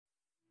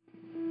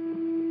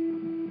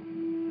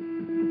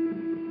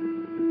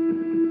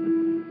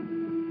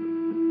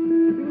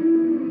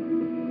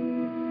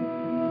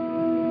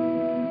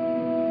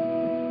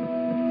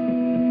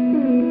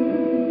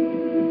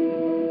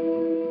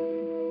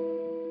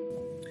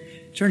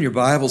Turn your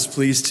Bibles,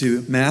 please,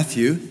 to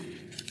Matthew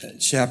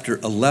chapter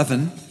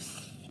 11.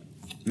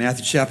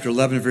 Matthew chapter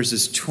 11,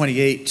 verses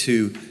 28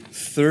 to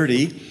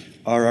 30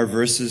 are our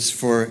verses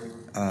for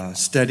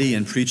study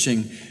and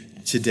preaching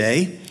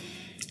today.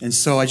 And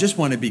so I just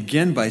want to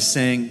begin by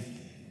saying,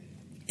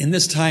 in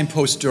this time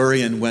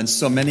post-Dorian, when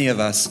so many of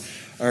us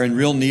are in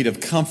real need of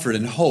comfort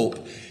and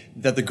hope,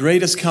 that the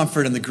greatest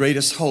comfort and the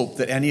greatest hope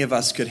that any of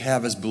us could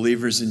have as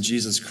believers in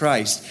Jesus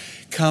Christ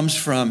comes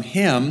from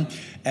Him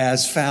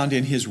as found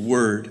in His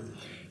Word.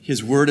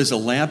 His Word is a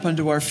lamp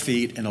unto our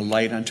feet and a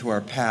light unto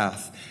our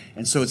path.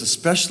 And so it's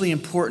especially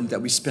important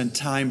that we spend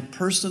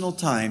personal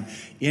time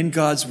in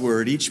God's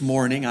Word each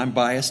morning. I'm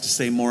biased to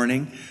say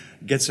morning.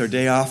 Gets our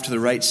day off to the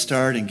right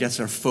start and gets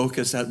our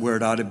focus at where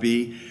it ought to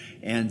be.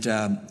 And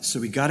so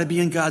we got to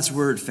be in God's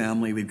Word,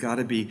 family. We've got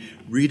to be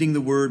reading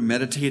the Word,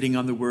 meditating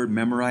on the Word,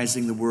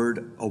 memorizing the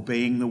Word,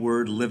 obeying the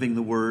Word, living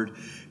the Word,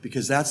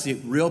 because that's the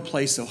real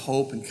place of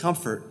hope and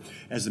comfort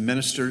as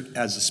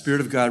the Spirit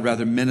of God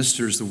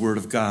ministers the Word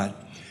of God.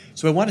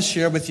 So I want to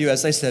share with you,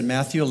 as I said,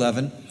 Matthew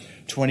 11,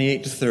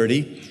 28 to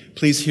 30.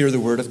 Please hear the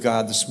Word of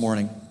God this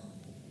morning.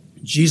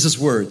 Jesus'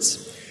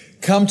 words,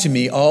 "Come to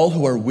me, all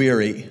who are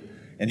weary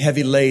and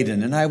heavy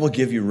laden, and I will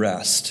give you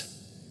rest.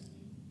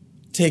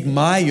 Take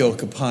my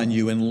yoke upon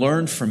you and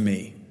learn from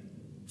me,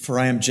 for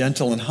I am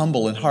gentle and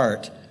humble in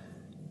heart,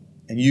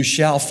 and you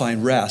shall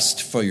find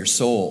rest for your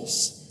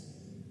souls.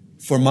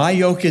 For my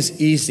yoke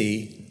is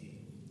easy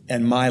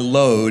and my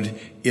load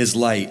is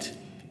light."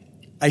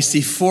 I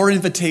see 4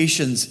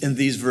 invitations in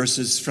these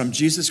verses from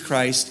Jesus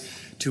Christ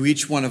to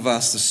each one of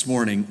us this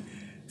morning.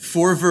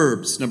 4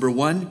 verbs. Number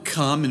 1,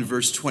 come in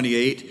verse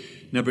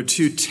 28. Number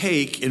 2,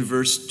 take in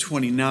verse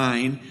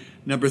 29.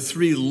 Number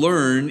 3,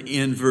 learn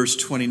in verse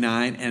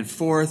 29. And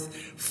 4th,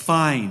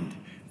 find,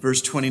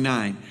 verse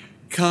 29.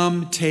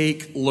 Come,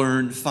 take,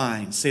 learn,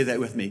 find. Say that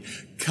with me.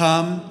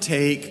 Come,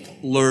 take,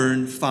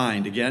 learn,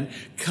 find. Again,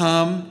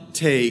 come,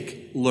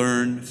 take,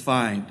 learn,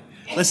 find.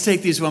 Let's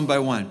take these one by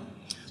one.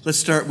 Let's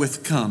start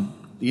with come,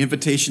 the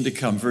invitation to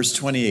come. Verse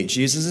 28,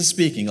 Jesus is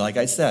speaking, like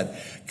I said.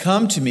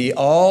 "Come to me,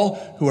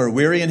 all who are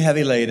weary and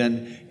heavy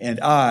laden, and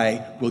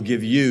I will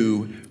give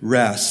you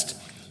rest."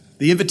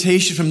 The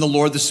invitation from the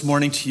Lord this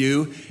morning to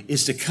you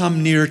is to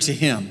come near to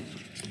Him.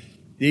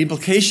 The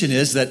implication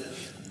is that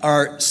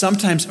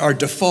sometimes our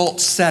default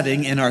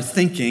setting in our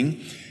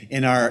thinking,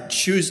 in our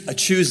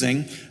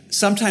choosing,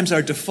 sometimes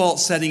our default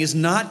setting is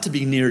not to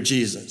be near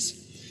Jesus,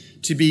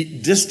 to be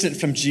distant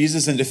from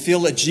Jesus and to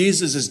feel that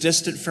Jesus is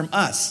distant from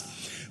us.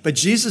 But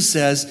Jesus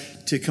says,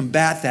 to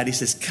combat that, He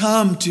says,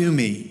 "Come to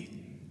me,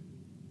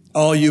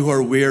 all you who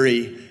are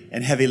weary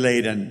and heavy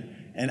laden,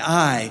 and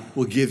I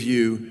will give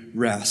you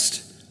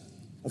rest."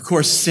 Of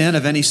course, sin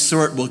of any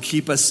sort will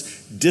keep us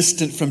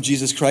distant from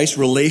Jesus Christ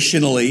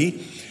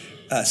relationally.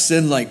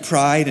 Sin like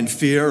pride and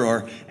fear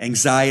or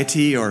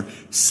anxiety or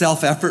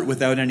self-effort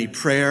without any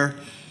prayer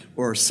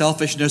or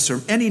selfishness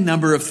or any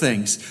number of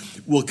things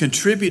will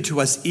contribute to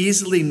us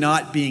easily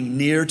not being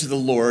near to the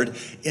Lord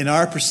in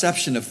our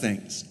perception of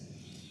things,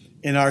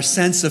 in our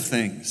sense of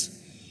things.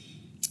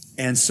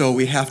 And so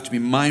we have to be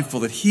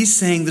mindful that He's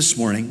saying this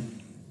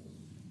morning,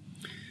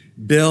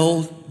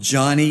 Bill,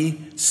 Johnny,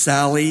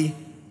 Sally,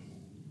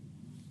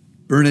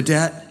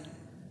 Bernadette,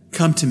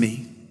 come to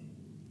me.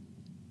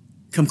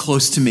 Come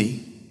close to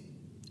me.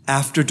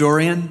 After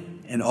Dorian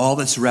and all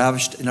that's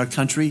ravished in our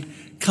country,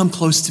 come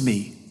close to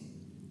me.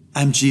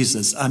 I'm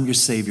Jesus. I'm your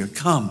Savior.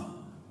 Come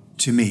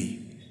to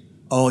me,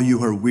 all you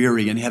who are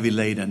weary and heavy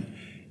laden,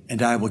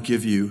 and I will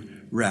give you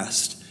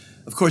rest.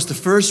 Of course, the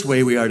first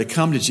way we are to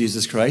come to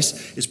Jesus Christ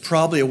is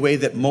probably a way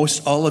that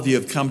most all of you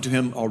have come to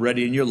Him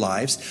already in your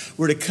lives.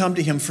 We're to come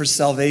to Him for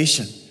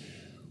salvation.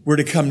 We're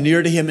to come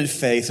near to Him in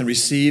faith and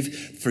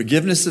receive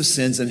forgiveness of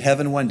sins in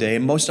heaven one day.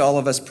 And most all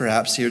of us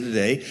perhaps here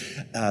today,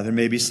 there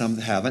may be some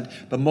that haven't,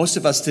 but most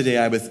of us today,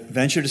 I would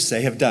venture to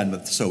say, have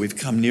done. So we've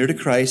come near to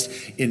Christ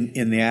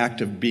in the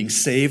act of being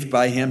saved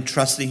by Him,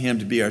 trusting Him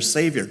to be our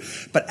Savior.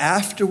 But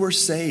after we're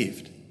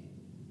saved,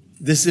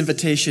 this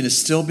invitation is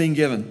still being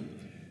given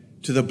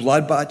to the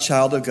blood-bought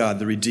child of God,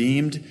 the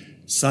redeemed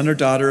son or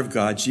daughter of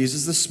God.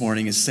 Jesus this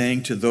morning is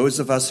saying to those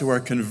of us who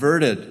are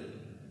converted,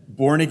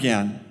 born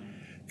again,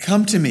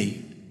 "Come to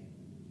me,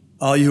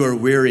 all you are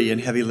weary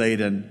and heavy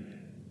laden,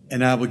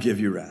 and I will give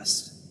you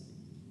rest."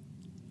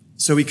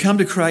 So we come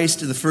to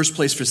Christ in the first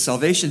place for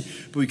salvation,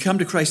 but we come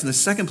to Christ in the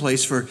second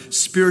place for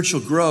spiritual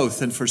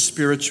growth and for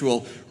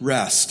spiritual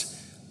rest.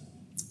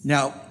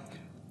 Now,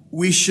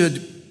 we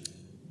should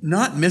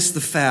not miss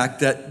the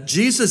fact that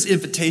Jesus'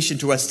 invitation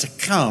to us to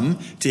come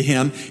to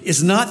Him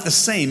is not the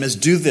same as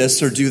do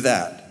this or do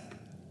that.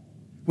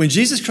 When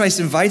Jesus Christ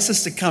invites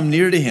us to come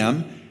near to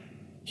Him,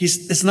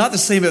 it's not the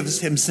same as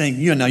Him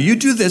saying, now you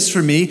do this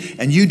for me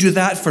and you do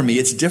that for me.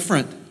 It's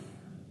different.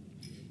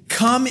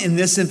 Come in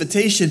this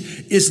invitation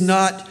is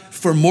not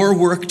for more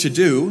work to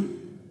do,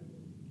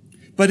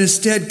 but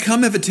instead,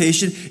 come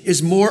invitation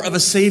is more of a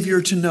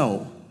Savior to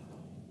know.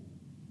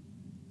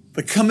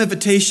 The come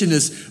invitation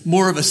is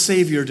more of a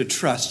Savior to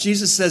trust.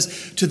 Jesus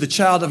says to the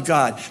child of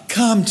God,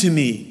 "Come to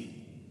me,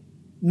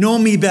 Know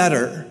me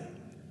better.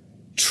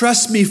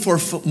 Trust me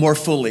more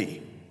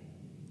fully.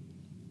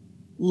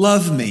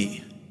 Love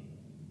me.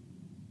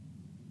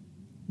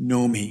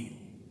 Know me.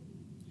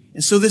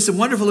 And so this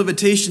wonderful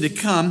invitation to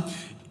come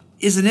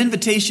is an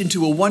invitation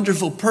to a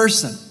wonderful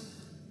person.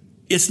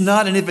 It's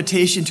not an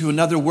invitation to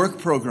another work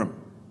program.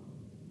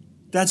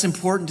 That's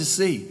important to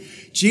see.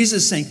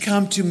 Jesus is saying,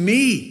 come to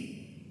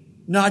me,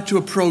 not to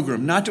a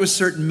program, not to a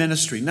certain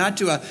ministry, not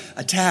to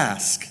a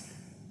task.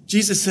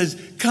 Jesus says,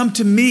 come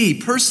to me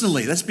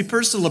personally. Let's be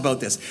personal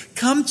about this.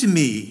 Come to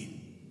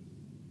me,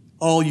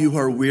 all you who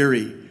are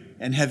weary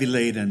and heavy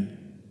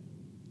laden,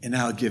 and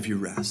I'll give you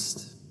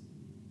rest.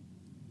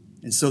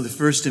 And so the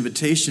first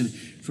invitation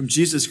from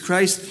Jesus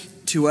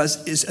Christ to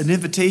us is an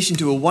invitation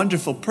to a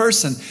wonderful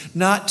person,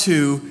 not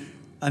to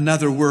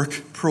another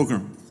work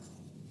program.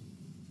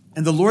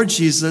 And the Lord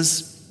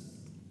Jesus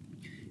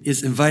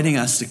is inviting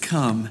us to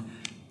come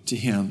to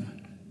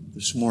him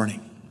this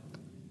morning.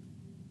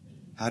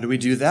 How do we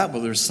do that?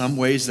 Well, there's some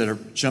ways that are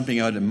jumping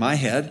out in my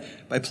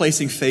head. By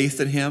placing faith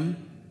in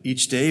him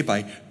each day,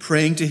 by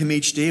praying to him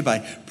each day, by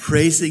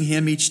praising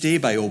him each day,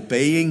 by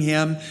obeying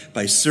him,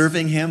 by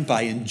serving him,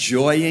 by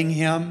enjoying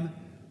him.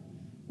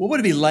 What would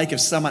it be like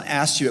if someone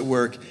asked you at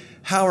work,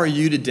 how are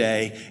you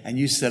today? And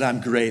you said,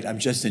 I'm great. I'm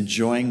just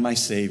enjoying my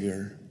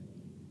Savior.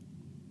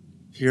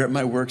 Here at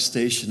my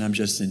workstation, I'm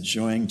just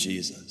enjoying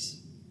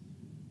Jesus.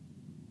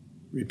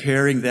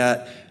 Repairing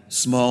that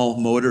small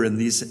motor in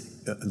these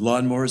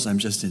lawnmowers, I'm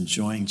just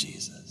enjoying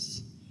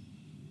Jesus.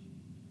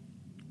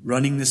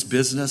 Running this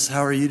business,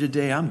 how are you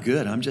today? I'm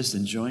good. I'm just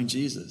enjoying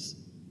Jesus.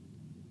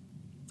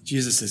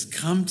 Jesus says,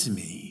 come to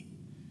me,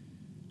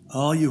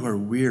 all you who are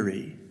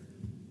weary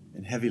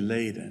and heavy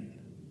laden,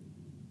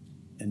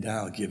 and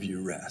I'll give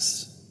you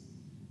rest.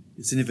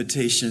 It's an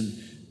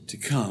invitation to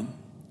come.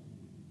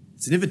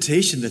 It's an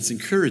invitation that's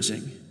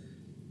encouraging,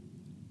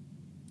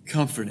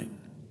 comforting,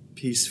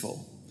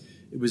 peaceful.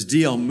 It was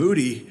D.L.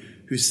 Moody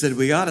who said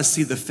we ought to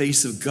see the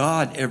face of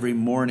God every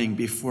morning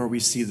before we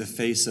see the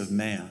face of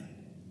man.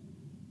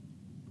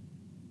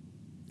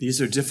 These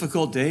are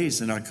difficult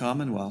days in our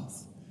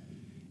commonwealth,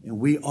 and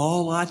we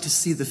all ought to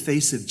see the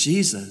face of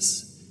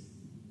Jesus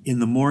in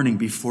the morning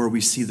before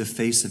we see the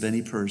face of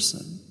any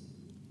person.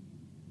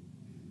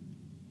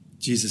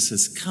 Jesus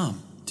says,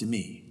 come to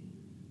me.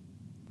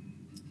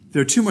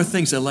 There are two more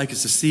things I'd like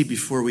us to see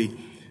before we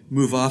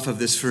move off of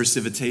this first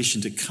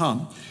invitation to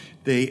come.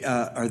 They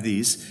are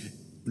these.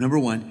 Number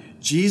one,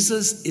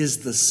 Jesus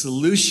is the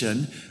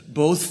solution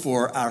both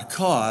for our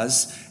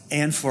cause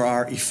and for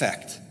our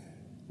effect.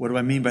 What do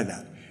I mean by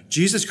that?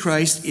 Jesus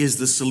Christ is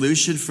the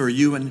solution for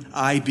you and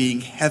I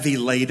being heavy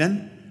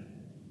laden.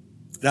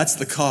 That's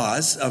the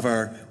cause of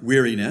our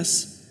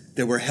weariness,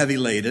 that we're heavy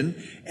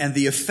laden. And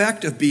the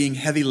effect of being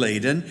heavy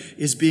laden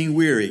is being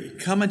weary.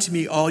 Come unto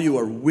me, all you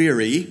are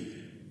weary.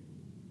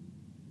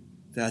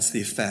 That's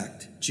the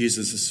effect.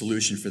 Jesus is the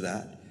solution for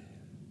that.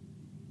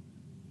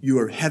 You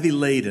are heavy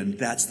laden.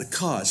 That's the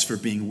cause for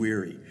being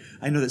weary.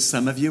 I know that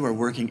some of you are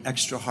working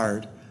extra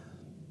hard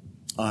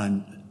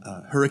on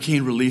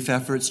hurricane relief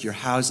efforts. You're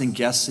housing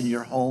guests in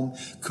your home,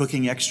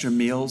 cooking extra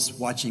meals,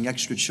 watching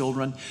extra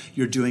children.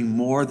 You're doing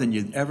more than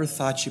you ever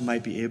thought you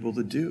might be able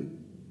to do.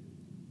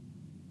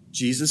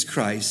 Jesus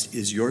Christ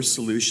is your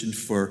solution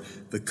for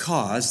the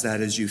cause,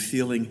 that is you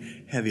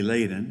feeling heavy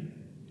laden.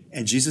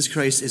 And Jesus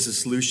Christ is a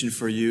solution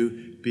for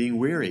you being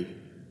weary.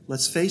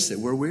 Let's face it,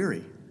 we're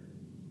weary.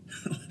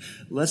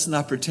 Let's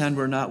not pretend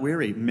we're not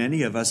weary.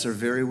 Many of us are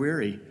very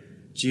weary.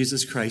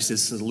 Jesus Christ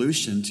is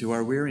solution to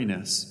our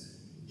weariness.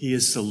 He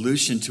is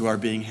solution to our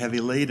being heavy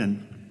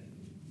laden.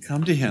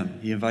 Come to him.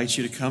 He invites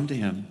you to come to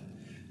him.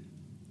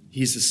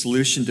 He's the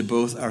solution to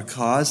both our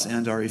cause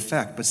and our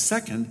effect. But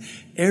second,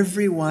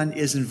 everyone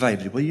is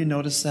invited. Will you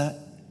notice that?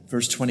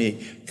 Verse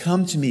 28,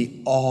 come to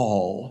me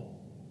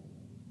all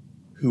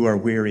who are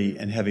weary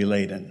and heavy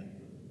laden,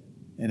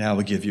 and I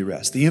will give you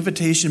rest. The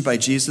invitation by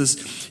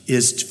Jesus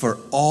is for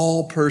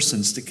all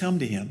persons to come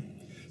to him.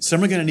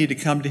 Some are going to need to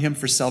come to him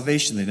for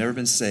salvation. They've never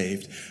been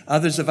saved.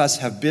 Others of us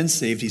have been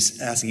saved.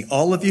 He's asking,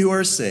 all of you who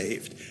are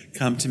saved,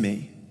 come to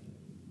me.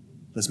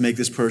 Let's make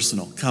this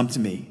personal. Come to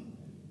me.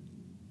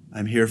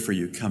 I'm here for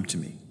you. Come to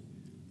me.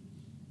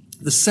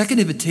 The second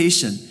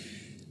invitation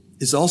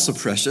is also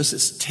precious.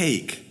 It's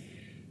take.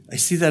 I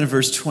see that in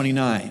verse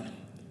 29.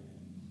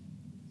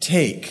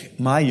 Take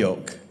my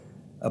yoke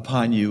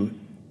upon you.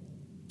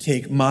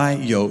 Take my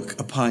yoke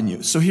upon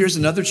you. So here's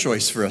another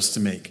choice for us to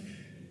make.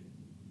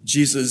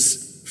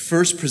 Jesus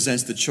first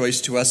presents the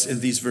choice to us in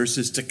these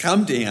verses to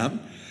come to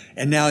him.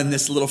 And now in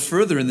this little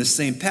further in the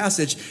same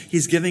passage,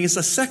 he's giving us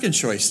a second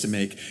choice to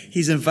make.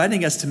 He's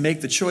inviting us to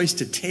make the choice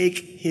to take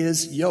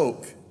his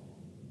yoke.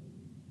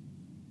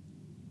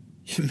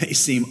 It may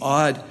seem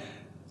odd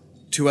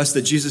to us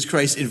that Jesus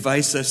Christ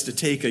invites us to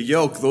take a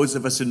yoke. Those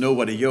of us who know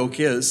what a yoke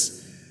is,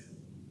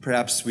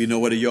 perhaps we know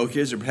what a yoke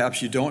is, or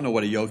perhaps you don't know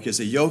what a yoke is.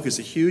 A yoke is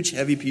a huge,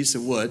 heavy piece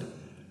of wood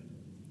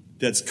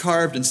that's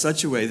carved in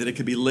such a way that it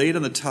could be laid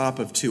on the top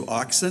of two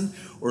oxen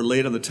or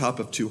laid on the top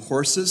of two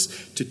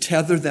horses to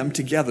tether them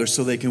together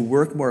so they can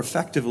work more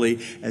effectively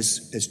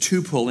as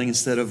two pulling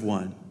instead of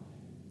one.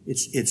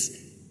 It's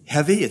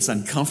heavy, it's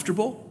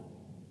uncomfortable.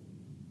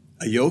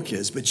 A yoke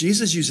is. But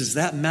Jesus uses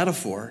that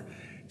metaphor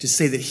to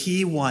say that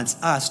he wants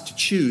us to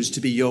choose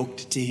to be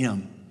yoked to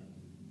him.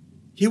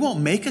 He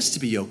won't make us to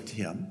be yoked to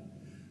him.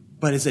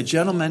 But as a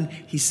gentleman,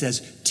 he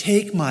says,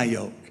 take my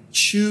yoke,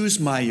 choose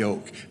my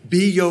yoke,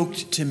 be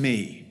yoked to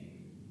me.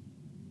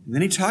 And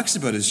then he talks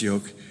about his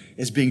yoke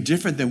as being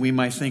different than we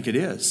might think it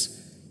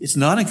is. It's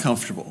not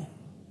uncomfortable.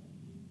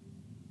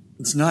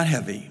 It's not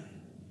heavy.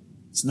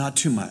 It's not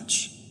too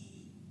much.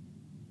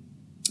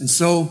 And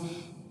so,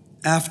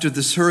 after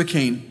this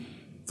hurricane,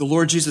 the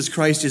Lord Jesus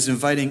Christ is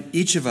inviting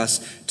each of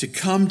us to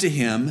come to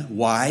him.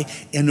 Why?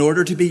 In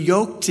order to be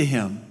yoked to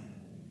him.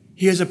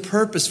 He has a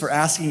purpose for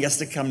asking us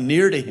to come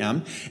near to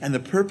him, and the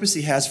purpose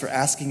he has for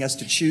asking us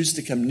to choose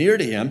to come near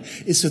to him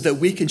is so that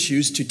we can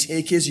choose to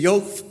take his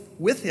yoke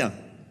with him.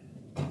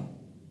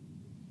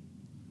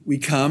 We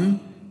come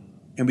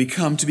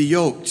to be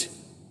yoked.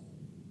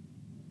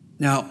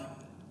 Now,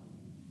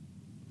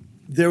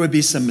 there would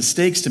be some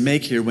mistakes to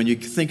make here when you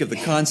think of the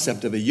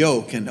concept of a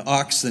yoke and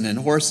oxen and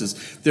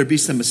horses. There'd be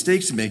some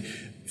mistakes to make.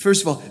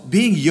 First of all,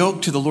 being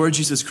yoked to the Lord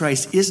Jesus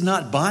Christ is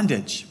not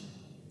bondage.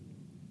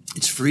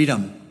 It's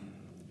freedom.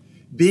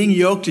 Being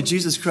yoked to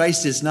Jesus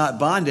Christ is not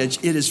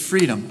bondage, it is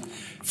freedom.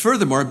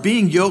 Furthermore,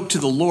 being yoked to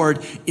the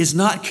Lord is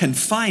not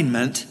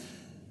confinement,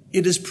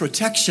 it is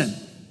protection.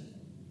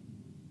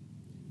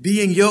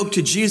 Being yoked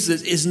to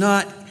Jesus is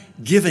not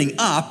giving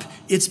up,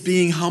 it's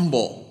being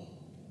humble.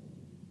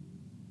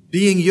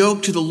 Being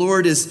yoked to the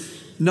Lord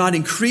is not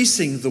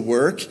increasing the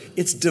work,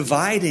 it's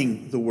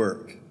dividing the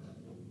work.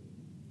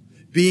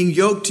 Being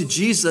yoked to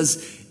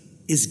Jesus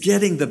is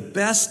getting the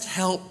best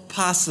help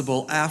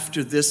possible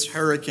after this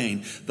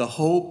hurricane, the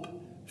hope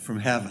from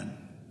heaven.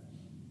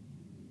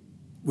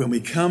 When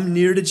we come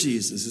near to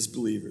Jesus as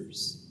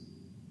believers,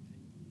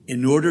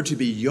 in order to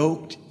be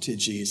yoked to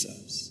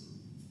Jesus,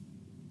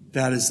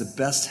 that is the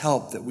best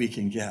help that we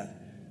can get,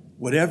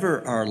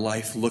 whatever our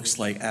life looks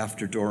like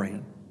after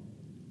Dorian.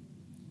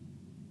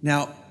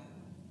 Now,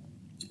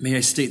 may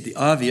I state the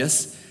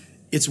obvious?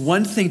 It's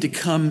one thing to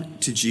come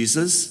to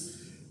Jesus,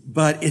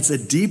 but it's a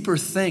deeper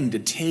thing to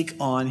take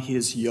on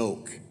his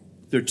yoke.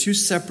 They're two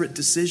separate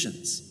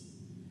decisions.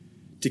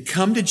 To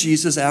come to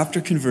Jesus after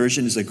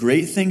conversion is a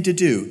great thing to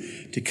do,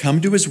 to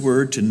come to his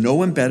word, to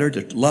know him better,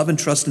 to love and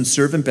trust and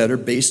serve him better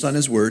based on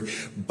his word.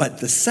 But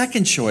the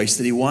second choice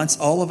that he wants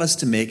all of us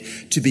to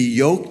make, to be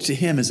yoked to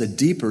him, is a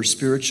deeper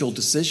spiritual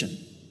decision.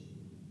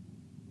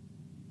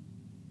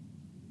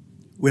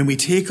 When we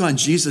take on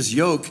Jesus'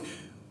 yoke,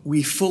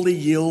 we fully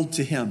yield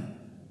to him.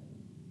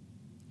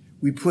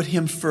 We put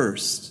him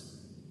first.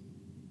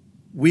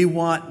 We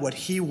want what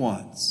he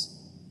wants.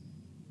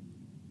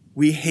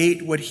 We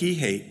hate what he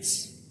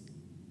hates.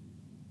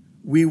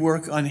 We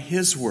work on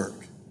his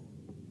work.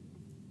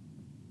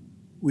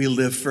 We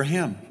live for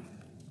him.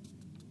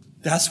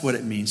 That's what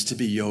it means to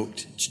be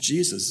yoked to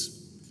Jesus.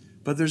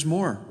 But there's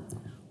more.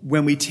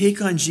 When we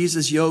take on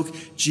Jesus' yoke,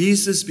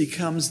 Jesus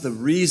becomes the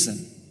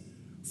reason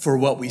for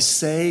what we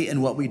say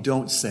and what we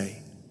don't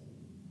say.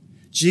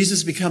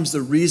 Jesus becomes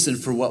the reason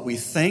for what we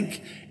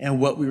think and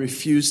what we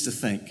refuse to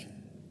think.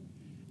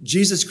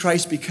 Jesus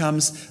Christ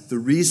becomes the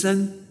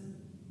reason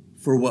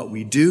for what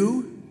we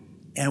do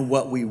and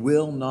what we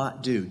will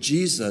not do.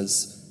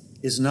 Jesus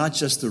is not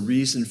just the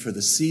reason for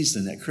the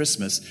season at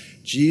Christmas.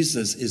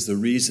 Jesus is the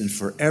reason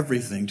for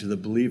everything to the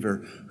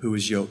believer who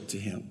is yoked to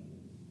him.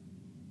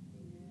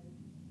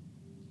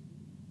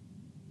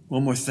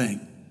 One more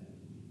thing.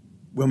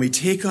 When we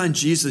take on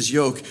Jesus'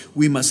 yoke,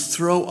 we must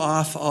throw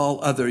off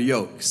all other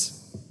yokes.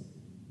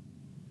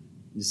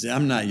 You say,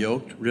 I'm not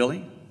yoked.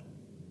 Really?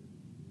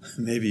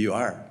 Maybe you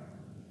are.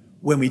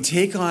 When we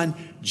take on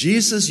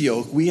Jesus'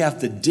 yoke, we have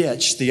to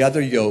ditch the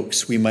other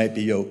yokes we might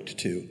be yoked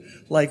to.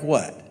 Like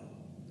what?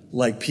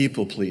 Like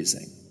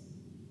people-pleasing.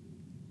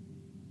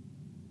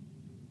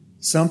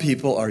 Some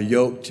people are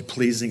yoked to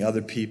pleasing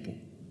other people.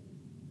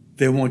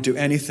 They won't do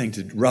anything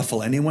to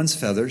ruffle anyone's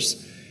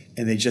feathers,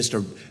 and they just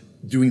are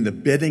doing the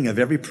bidding of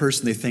every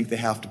person they think they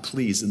have to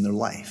please in their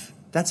life.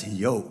 That's a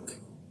yoke.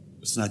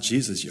 It's not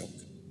Jesus' yoke.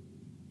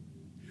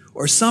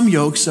 Or some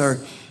yokes are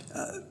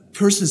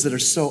persons that are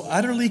so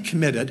utterly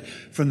committed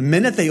from the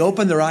minute they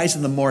open their eyes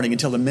in the morning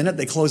until the minute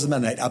they close them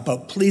at night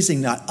about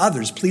pleasing not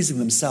others, pleasing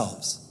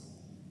themselves.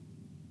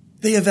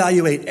 They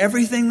evaluate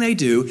everything they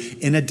do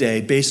in a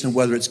day based on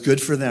whether it's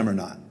good for them or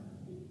not.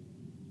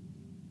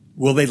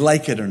 Will they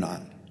like it or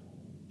not?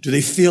 Do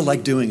they feel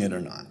like doing it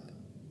or not?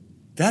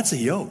 That's a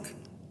yoke.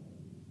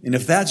 And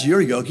if that's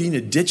your yoke, you need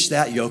to ditch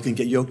that yoke and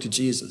get yoked to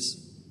Jesus.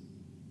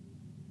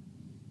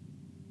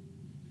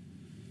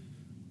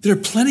 There are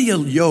plenty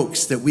of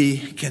yokes that we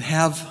can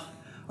have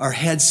our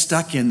heads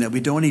stuck in that we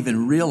don't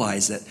even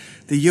realize it.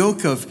 The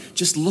yoke of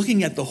just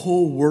looking at the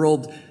whole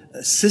world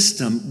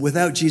system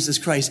without Jesus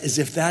Christ as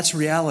if that's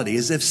reality,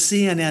 as if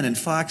CNN and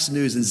Fox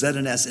News and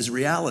ZNS is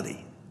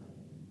reality.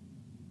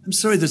 I'm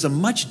sorry, there's a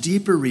much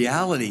deeper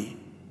reality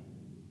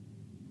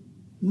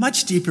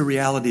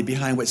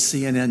behind what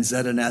CNN,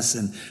 ZNS,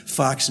 and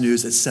Fox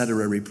News,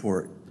 etc.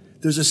 report.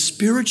 There's a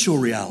spiritual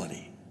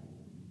reality.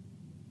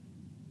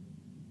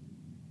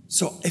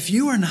 So if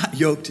you are not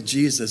yoked to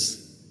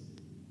Jesus,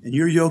 and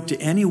you're yoked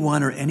to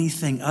anyone or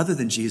anything other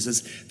than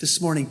Jesus, this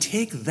morning,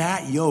 take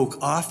that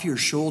yoke off your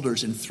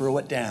shoulders and throw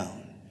it down.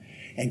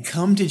 And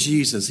come to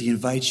Jesus. He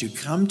invites you,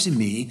 come to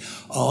me,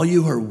 all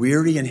you who are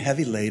weary and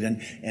heavy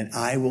laden, and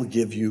I will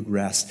give you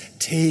rest.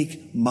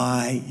 Take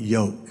my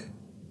yoke.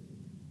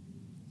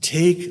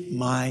 Take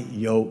my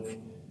yoke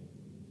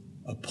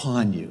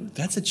upon you.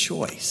 That's a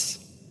choice.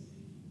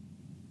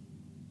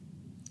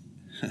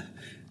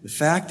 The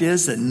fact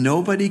is that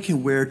nobody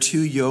can wear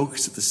two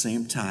yokes at the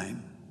same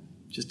time.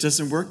 It just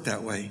doesn't work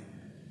that way.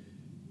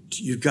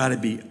 You've got to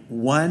be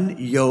one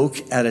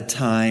yoke at a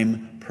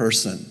time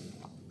person.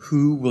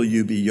 Who will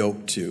you be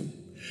yoked to?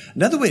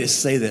 Another way to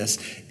say this,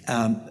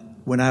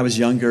 when I was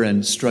younger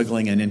and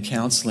struggling and in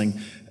counseling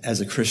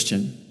as a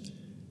Christian,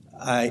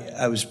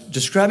 I was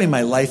describing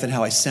my life and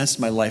how I sensed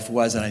my life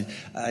was, and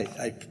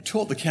I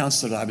told the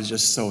counselor that I was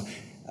just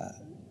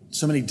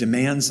so many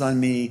demands on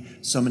me,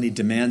 so many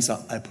demands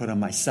I put on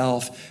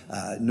myself,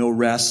 no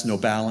rest, no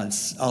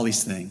balance, all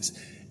these things.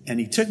 And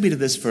he took me to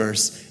this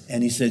verse,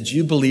 and he said, "Do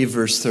you believe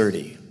verse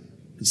 30?"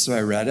 And so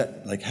I read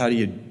it, like, how do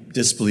you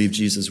disbelieve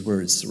Jesus'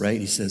 words,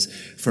 right? He says,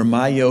 "For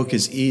my yoke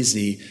is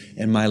easy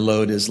and my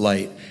load is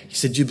light." He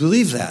said, "Do you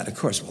believe that?" Of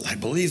course, well, I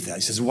believe that.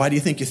 He says, "Why do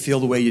you think you feel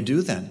the way you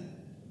do then?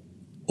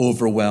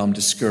 Overwhelmed,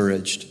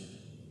 discouraged,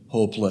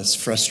 hopeless,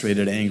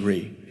 frustrated,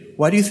 angry.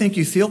 Why do you think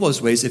you feel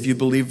those ways if you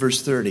believe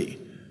verse 30?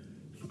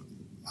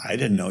 I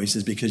didn't know. He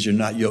says, because you're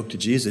not yoked to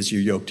Jesus,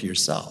 you're yoked to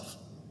yourself.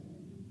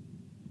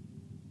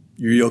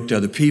 You're yoked to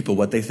other people,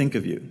 what they think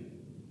of you.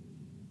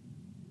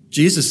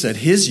 Jesus said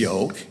his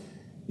yoke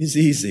is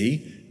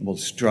easy, and we'll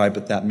describe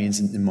what that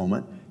means in a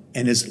moment,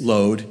 and his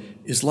load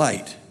is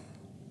light.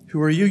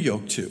 Who are you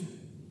yoked to?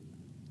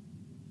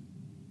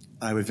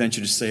 I would venture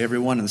to say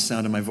everyone in the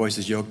sound of my voice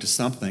is yoked to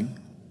something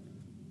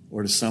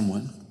or to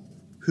someone.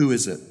 Who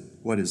is it?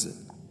 What is it?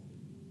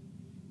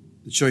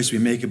 The choice we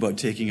make about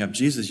taking up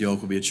Jesus'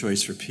 yoke will be a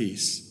choice for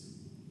peace,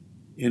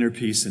 inner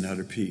peace and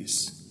outer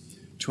peace.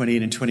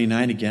 28 and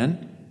 29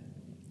 again.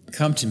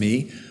 "Come to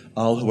me,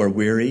 all who are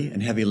weary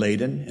and heavy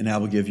laden, and I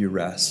will give you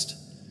rest.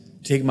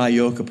 Take my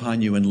yoke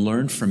upon you and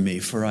learn from me,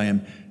 for I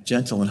am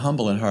gentle and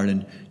humble in heart,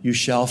 and you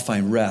shall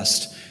find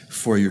rest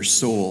for your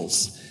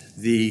souls."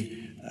 The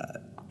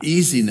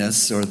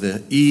easiness or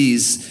the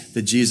ease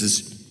that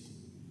Jesus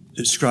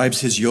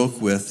describes his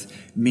yoke with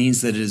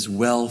means that it is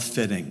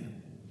well-fitting.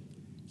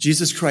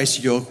 Jesus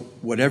Christ's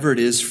yoke, whatever it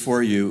is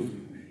for you,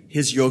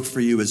 his yoke for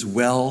you is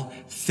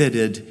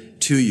well-fitted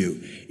to you.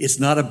 It's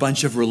not a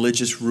bunch of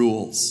religious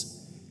rules.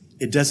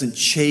 It doesn't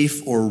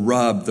chafe or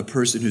rub the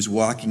person who's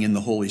walking in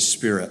the Holy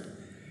Spirit.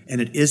 And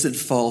it isn't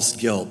false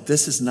guilt.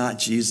 This is not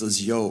Jesus'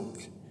 yoke.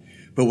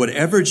 But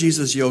whatever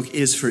Jesus' yoke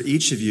is for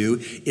each of you,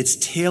 it's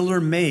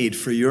tailor-made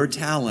for your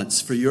talents,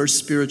 for your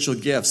spiritual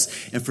gifts,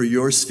 and for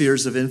your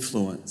spheres of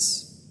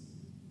influence.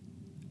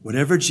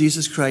 Whatever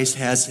Jesus Christ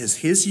has as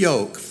his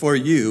yoke for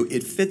you,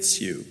 it fits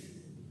you.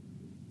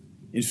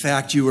 In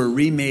fact, you were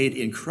remade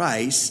in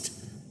Christ.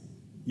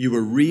 You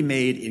were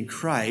remade in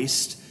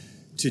Christ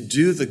to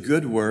do the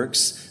good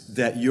works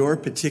that your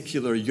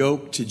particular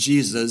yoke to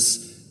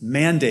Jesus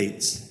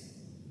mandates.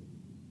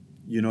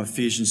 You know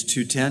Ephesians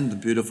 2:10, the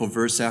beautiful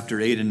verse after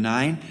 8 and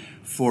 9.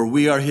 "For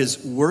we are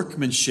his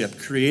workmanship,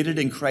 created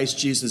in Christ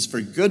Jesus for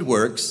good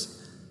works,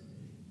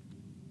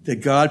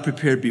 that God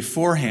prepared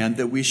beforehand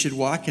that we should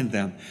walk in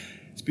them."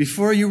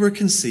 Before you were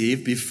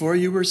conceived, before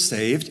you were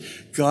saved,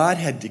 God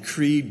had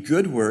decreed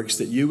good works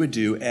that you would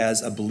do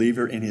as a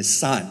believer in his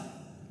Son.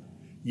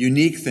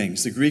 Unique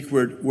things. The Greek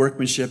word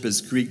workmanship is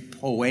Greek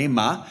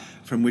poema,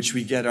 from which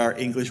we get our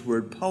English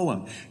word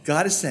poem.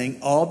 God is saying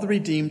all the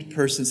redeemed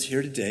persons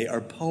here today are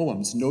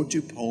poems. No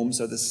two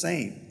poems are the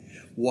same.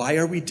 Why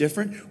are we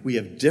different? We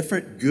have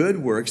different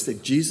good works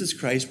that Jesus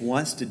Christ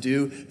wants to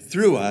do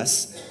through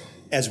us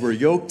as we're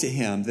yoked to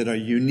him that are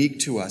unique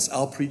to us.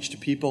 I'll preach to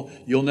people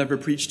you'll never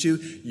preach to.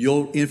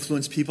 You'll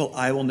influence people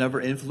I will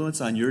never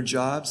influence on your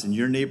jobs and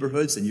your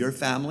neighborhoods and your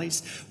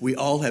families. We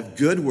all have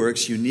good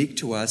works unique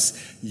to us,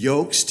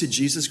 yokes to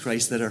Jesus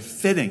Christ that are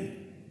fitting.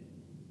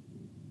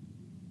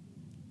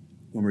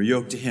 When we're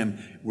yoked to him,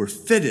 we're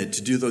fitted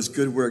to do those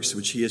good works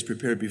which he has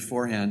prepared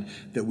beforehand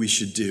that we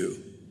should do.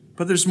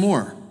 But there's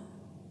more.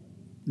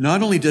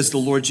 Not only does the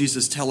Lord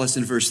Jesus tell us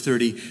in verse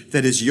 30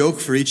 that his yoke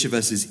for each of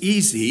us is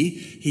easy,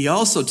 he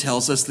also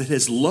tells us that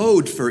his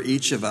load for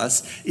each of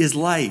us is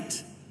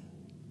light.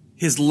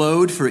 His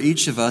load for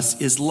each of us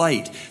is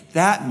light.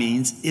 That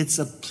means it's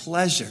a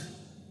pleasure.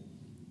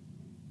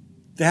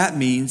 That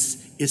means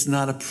it's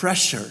not a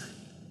pressure.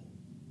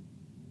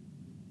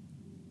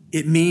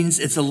 It means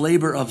it's a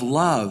labor of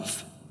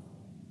love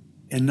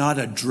and not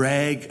a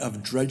drag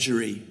of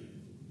drudgery.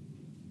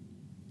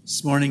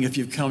 This morning, if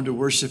you've come to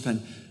worship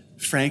and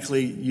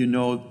frankly, you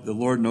know, the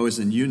Lord knows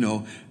and you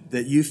know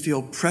that you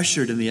feel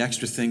pressured in the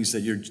extra things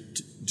that you're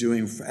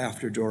doing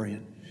after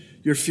Dorian.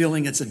 You're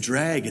feeling it's a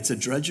drag, it's a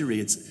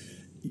drudgery,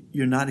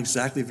 you're not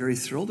exactly very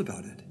thrilled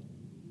about it.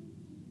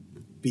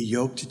 Be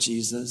yoked to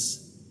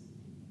Jesus.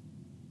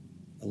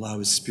 Allow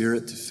his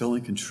Spirit to fill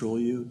and control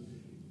you,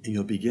 and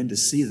you'll begin to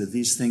see that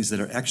these things that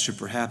are extra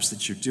perhaps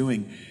that you're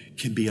doing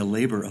can be a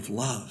labor of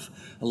love.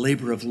 A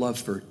labor of love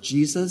for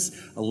Jesus,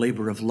 a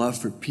labor of love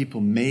for people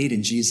made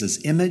in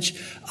Jesus' image,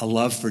 a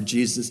love for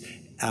Jesus'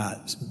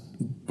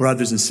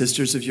 brothers and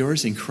sisters of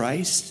yours in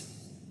Christ.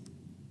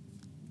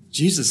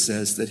 Jesus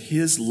says that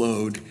his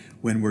load,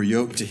 when we're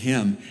yoked to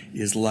him,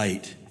 is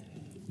light.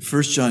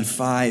 1 John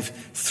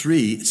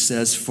 5:3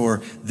 says,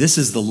 "For this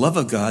is the love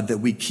of God, that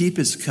we keep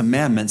his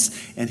commandments,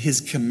 and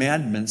his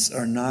commandments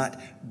are not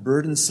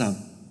burdensome."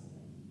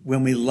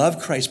 When we love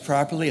Christ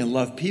properly and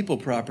love people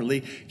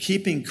properly,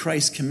 keeping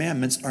Christ's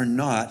commandments are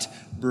not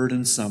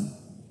burdensome.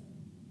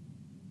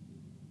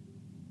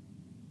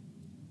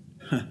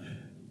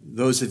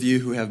 Those of you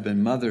who have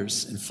been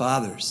mothers and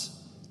fathers,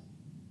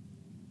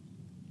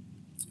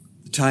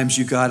 the times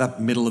you got up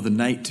middle of the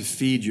night to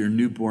feed your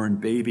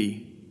newborn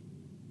baby,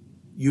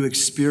 you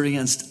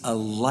experienced a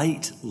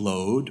light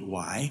load.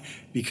 Why?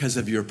 Because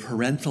of your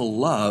parental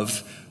love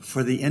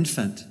for the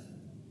infant.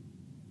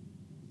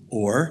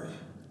 Or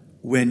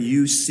when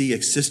you see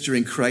a sister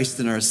in Christ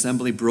in our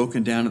assembly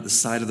broken down at the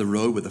side of the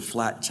road with a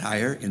flat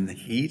tire in the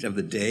heat of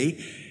the day,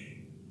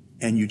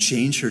 and you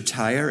change her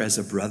tire as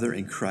a brother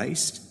in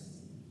Christ,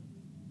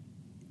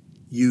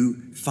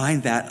 you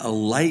find that a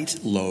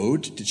light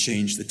load to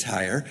change the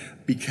tire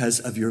because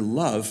of your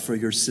love for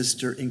your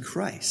sister in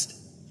Christ.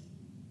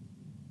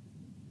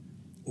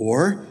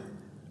 Or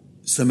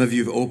some of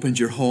you have opened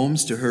your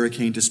homes to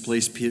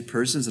hurricane-displaced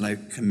persons, and I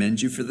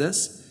commend you for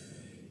this.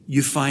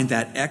 You find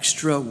that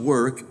extra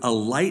work a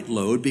light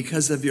load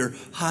because of your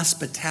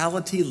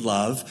hospitality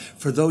love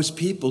for those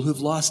people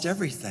who've lost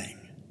everything.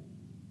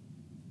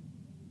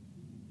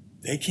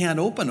 They can't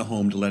open a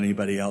home to let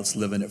anybody else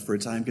live in it for a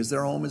time because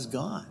their home is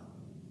gone.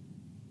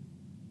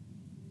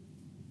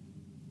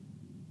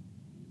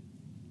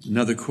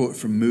 Another quote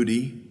from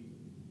Moody: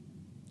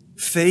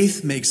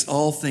 "Faith makes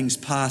all things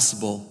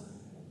possible.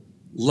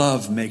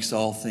 Love makes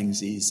all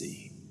things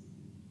easy."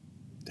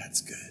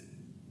 That's good.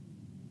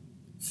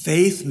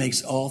 Faith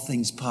makes all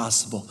things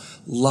possible.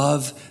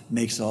 Love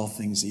makes all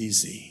things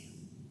easy.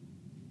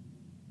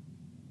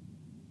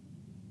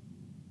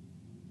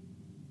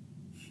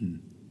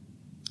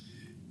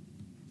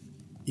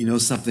 You know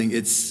something?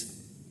 It's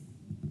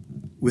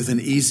with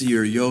an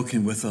easier yoke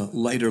and with a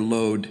lighter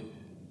load,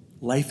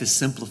 life is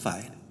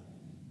simplified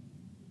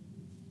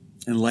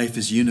and life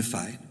is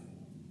unified.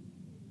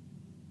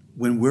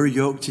 When we're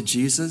yoked to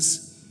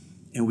Jesus,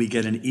 and we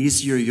get an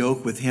easier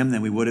yoke with him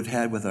than we would have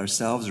had with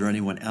ourselves or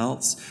anyone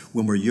else.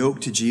 When we're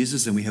yoked to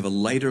Jesus and we have a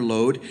lighter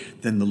load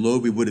than the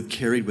load we would have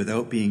carried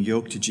without being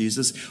yoked to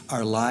Jesus,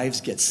 our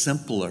lives get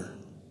simpler,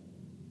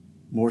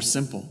 more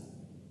simple,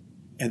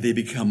 and they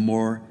become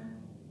more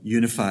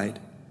unified.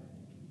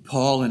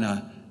 Paul, in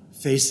a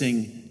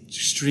facing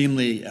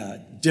extremely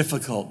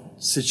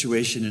difficult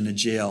situation in a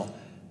jail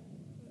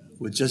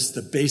with just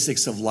the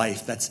basics of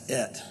life, that's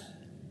it.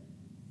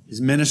 His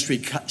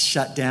ministry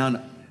shut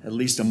down, at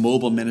least a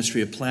mobile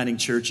ministry of planting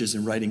churches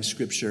and writing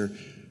scripture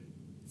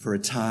for a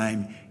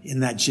time. In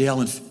that jail,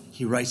 and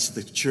he writes to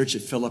the church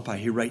at Philippi.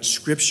 He writes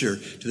scripture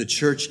to the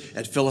church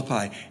at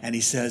Philippi. And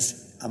he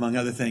says, among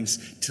other things,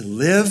 to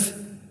live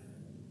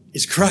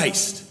is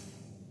Christ.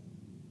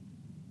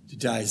 To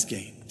die is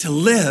gain. To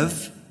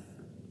live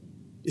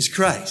is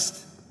Christ.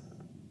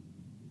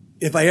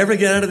 If I ever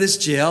get out of this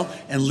jail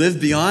and live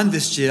beyond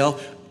this jail,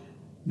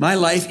 my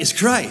life is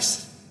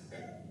Christ.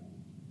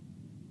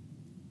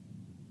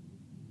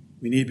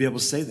 We need to be able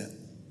to say that.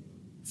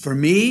 For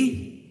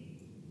me,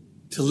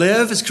 to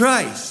live is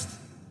Christ.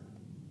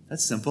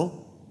 That's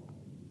simple.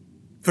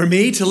 For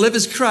me, to live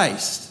is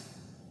Christ.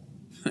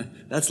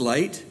 That's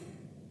light.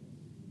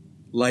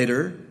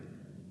 Lighter.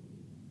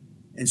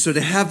 And so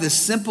to have this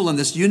simple and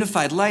this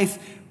unified life,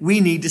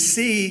 we need to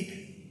see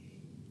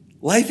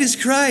life is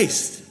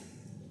Christ.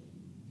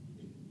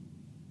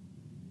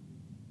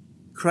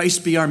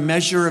 Christ be our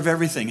measure of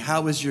everything.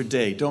 How was your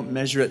day? Don't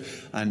measure it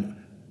on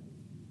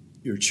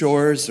your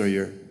chores or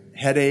your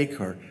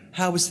headache, or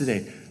how was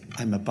today?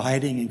 I'm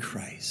abiding in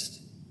Christ.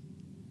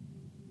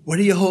 What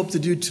do you hope to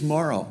do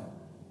tomorrow?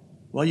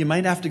 Well, you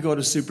might have to go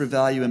to Super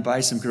Value and buy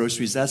some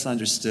groceries. That's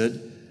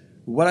understood.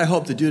 What I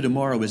hope to do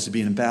tomorrow is to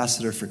be an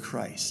ambassador for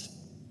Christ.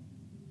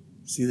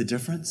 See the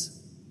difference?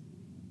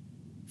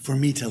 For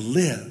me to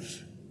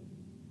live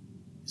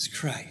is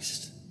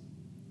Christ.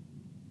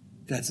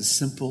 That's a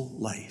simple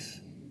life.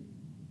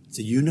 It's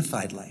a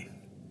unified life.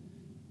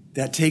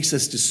 That takes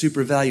us to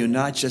Super Value,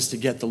 not just to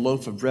get the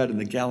loaf of bread and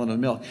the gallon of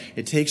milk.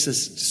 It takes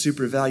us to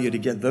Super Value to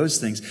get those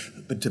things,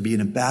 but to be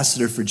an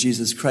ambassador for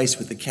Jesus Christ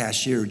with the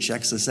cashier who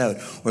checks us out,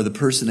 or the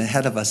person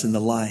ahead of us in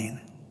the line.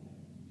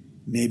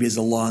 Maybe it's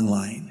a long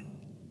line.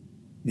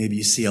 Maybe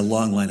you see a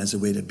long line as a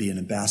way to be an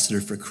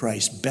ambassador for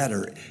Christ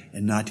better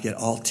and not to get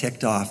all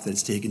ticked off that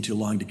it's taken too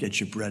long to get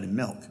your bread and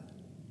milk.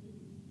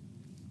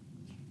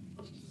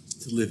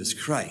 to live as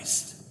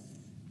Christ.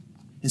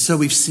 And so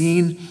we've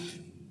seen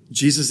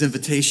Jesus'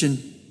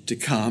 invitation to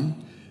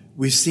come.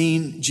 We've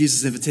seen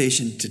Jesus'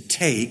 invitation to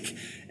take.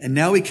 And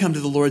now we come to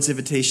the Lord's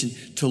invitation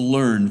to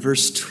learn.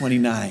 Verse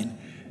 29.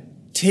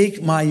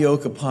 Take my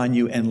yoke upon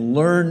you and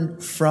learn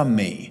from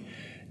me.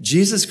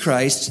 Jesus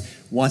Christ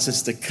wants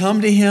us to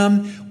come to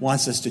him,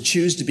 wants us to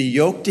choose to be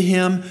yoked to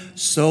him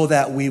so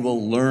that we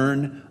will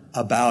learn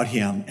about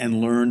him and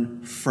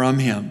learn from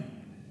him.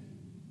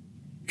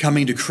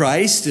 Coming to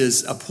Christ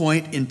is a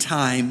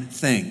point-in-time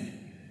thing.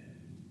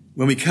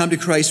 When we come to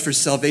Christ for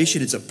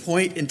salvation, it's a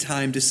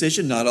point-in-time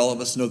decision. Not all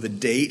of us know the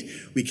date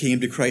we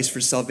came to Christ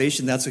for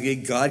salvation. That's okay.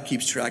 God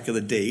keeps track of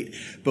the date.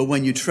 But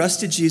when you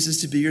trusted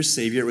Jesus to be your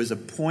Savior, it was a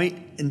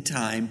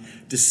point-in-time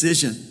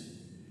decision.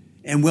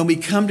 And when we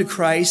come to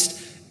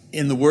Christ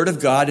in the Word of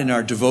God, in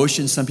our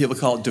devotions, some people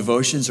call it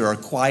devotions, or our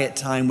quiet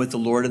time with the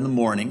Lord in the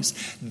mornings,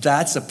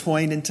 that's a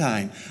point in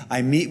time.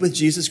 I meet with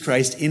Jesus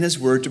Christ in his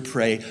Word to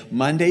pray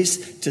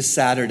Mondays to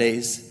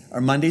Saturdays,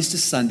 or Mondays to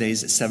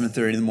Sundays at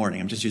 7:30 in the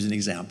morning. I'm just using an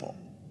example.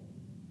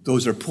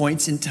 Those are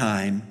points in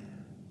time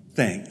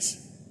things.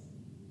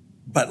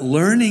 But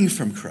learning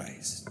from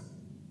Christ,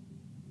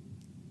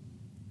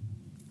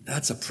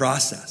 that's a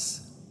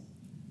process.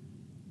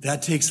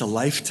 That takes a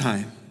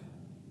lifetime.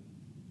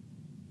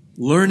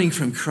 Learning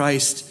from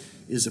Christ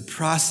is a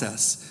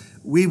process.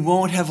 We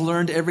won't have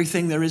learned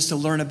everything there is to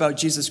learn about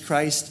Jesus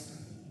Christ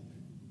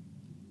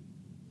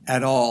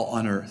at all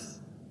on earth,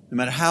 no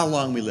matter how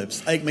long we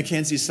live. Ike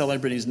McKenzie is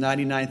celebrating his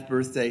 99th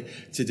birthday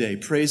today.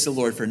 Praise the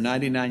Lord for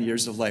 99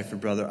 years of life for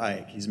Brother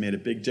Ike. He's made a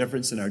big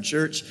difference in our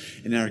church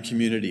and in our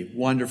community.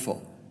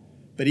 Wonderful.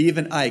 But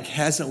even Ike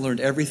hasn't learned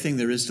everything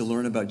there is to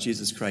learn about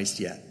Jesus Christ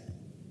yet.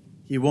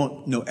 He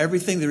won't know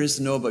everything there is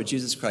to know about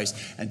Jesus Christ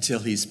until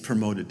he's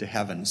promoted to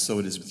heaven. So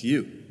it is with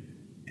you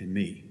and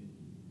me.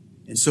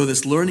 And so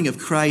this learning of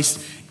Christ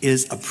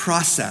is a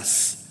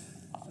process.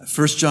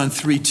 1 John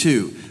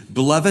 3:2.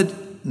 Beloved,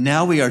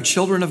 now we are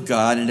children of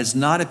God, and it has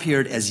not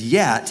appeared as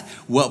yet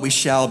what we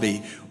shall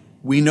be.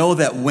 We know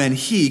that when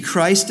he,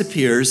 Christ,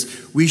 appears,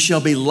 we shall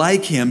be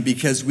like him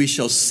because we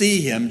shall see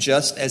him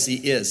just as he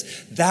is.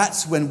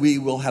 That's when we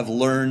will have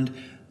learned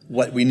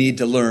what we need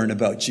to learn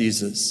about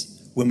Jesus.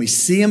 When we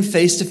see him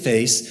face to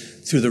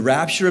face through the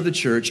rapture of the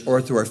church or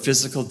through our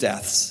physical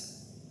deaths.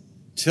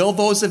 Till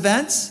those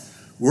events,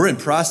 we're in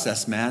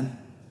process, man.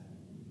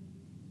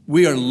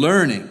 We are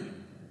learning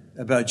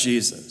about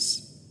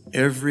Jesus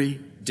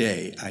every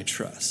day, I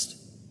trust.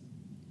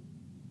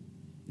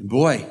 And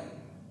boy,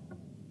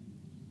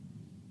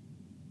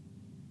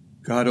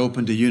 God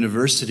opened a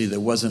university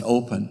that wasn't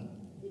open,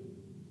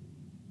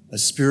 a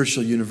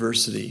spiritual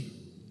university,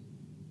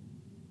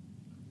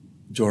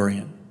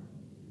 Dorian.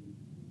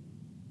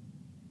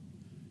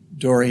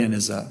 Dorian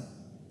is a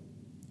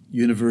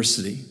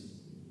university.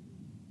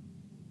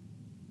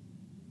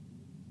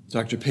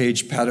 Dr.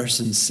 Paige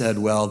Patterson said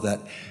well that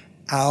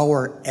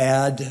our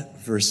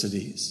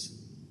adversities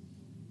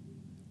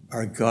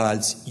are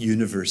God's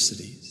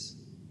universities.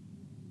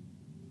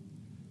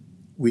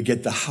 We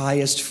get the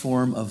highest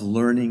form of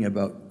learning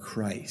about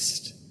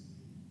Christ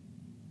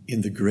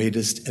in the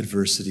greatest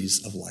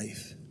adversities of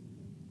life.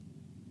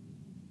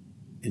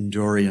 And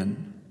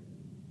Dorian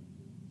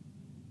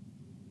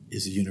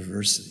is a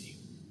university.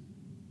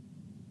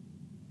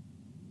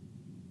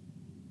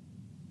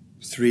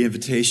 3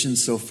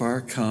 invitations so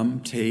far: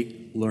 come,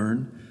 take,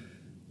 learn.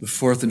 The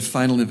 4th and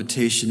final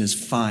invitation is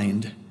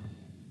find.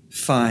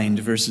 Find,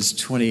 verses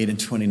 28 and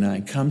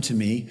 29. Come to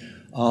me,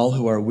 all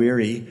who are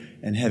weary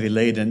and heavy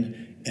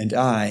laden, and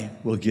I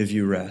will give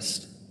you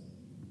rest.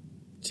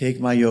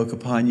 Take my yoke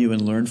upon you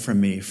and learn from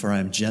me, for I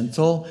am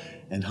gentle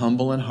and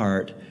humble in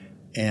heart,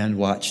 and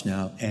watch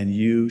now, and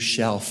you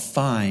shall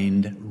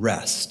find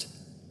rest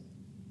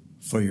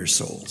for your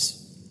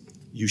souls.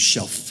 You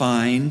shall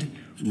find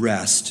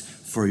rest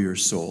for your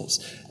souls.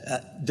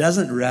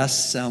 Doesn't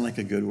rest sound like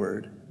a good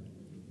word?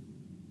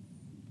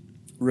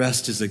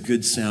 Rest is a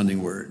good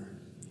sounding word.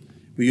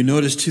 Well, you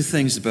notice 2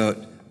 things about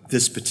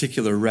this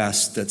particular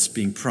rest that's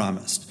being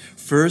promised.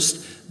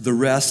 First, the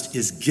rest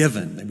is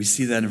given. We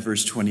see that in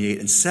verse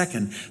 28. And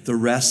second, the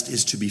rest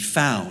is to be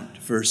found,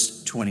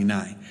 verse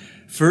 29.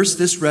 First,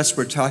 this rest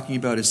we're talking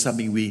about is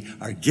something we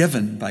are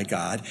given by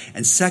God.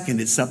 And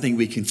second, it's something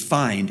we can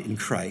find in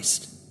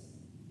Christ.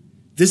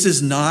 This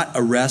is not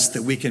a rest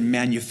that we can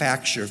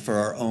manufacture for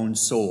our own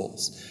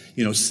souls.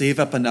 Save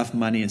up enough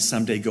money and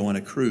someday go on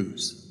a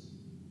cruise.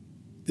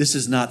 This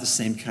is not the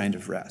same kind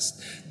of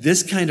rest.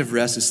 This kind of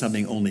rest is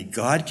something only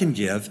God can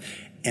give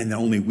and that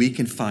only we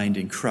can find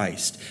in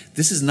Christ.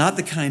 This is not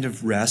the kind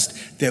of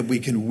rest that we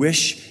can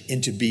wish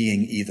into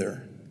being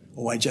either.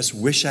 Oh, I just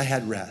wish I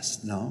had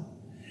rest. No.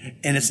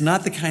 And it's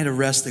not the kind of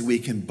rest that we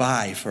can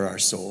buy for our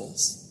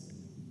souls.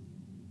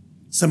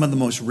 Some of the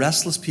most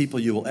restless people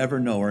you will ever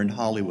know are in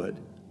Hollywood,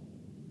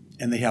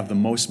 and they have the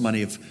most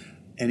money of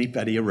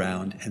anybody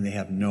around, and they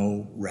have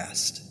no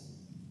rest.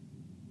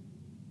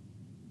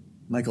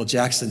 Michael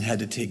Jackson had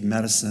to take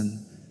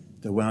medicine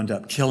that wound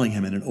up killing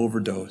him in an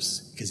overdose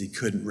because he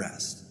couldn't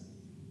rest.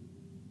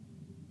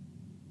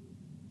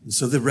 And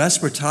so the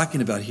rest we're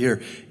talking about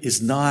here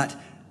is not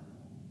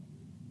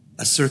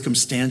a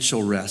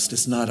circumstantial rest.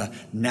 It's not a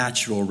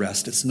natural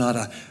rest. It's not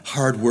a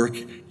hard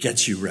work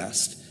gets you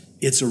rest.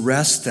 It's a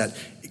rest that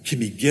can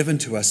be given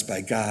to us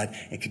by God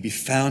and can be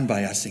found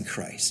by us in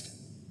Christ.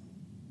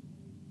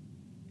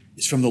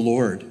 It's from the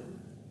Lord.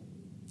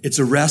 It's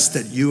a rest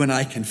that you and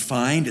I can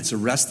find. It's a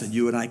rest that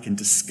you and I can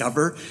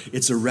discover.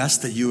 It's a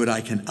rest that you and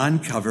I can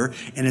uncover.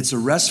 And it's a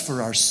rest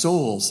for our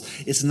souls.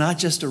 It's not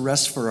just a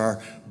rest for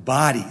our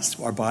bodies.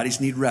 Our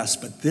bodies need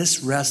rest, but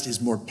this rest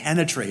is more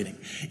penetrating.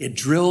 It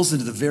drills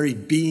into the very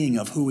being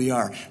of who we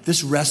are.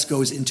 This rest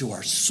goes into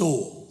our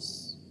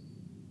souls.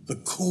 The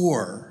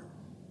core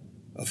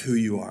of who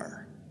you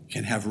are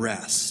can have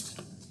rest.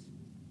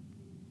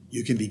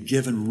 You can be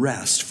given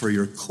rest for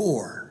your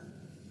core.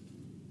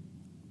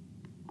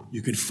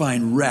 You can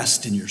find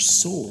rest in your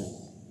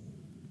soul.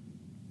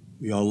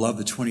 We all love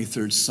the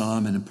 23rd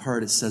Psalm, and in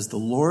part it says, "The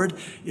Lord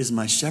is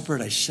my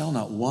shepherd, I shall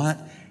not want.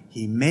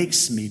 He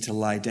makes me to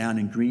lie down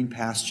in green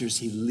pastures.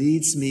 He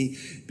leads me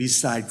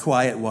beside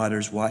quiet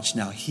waters." Watch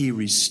now. He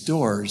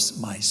restores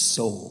my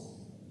soul.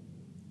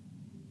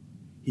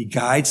 He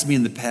guides me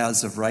in the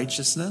paths of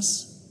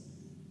righteousness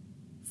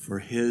for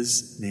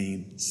his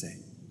name's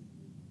sake.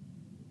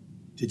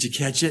 Did you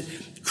catch it?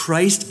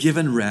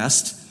 Christ-given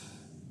rest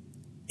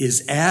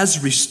is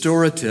as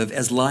restorative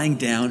as lying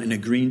down in a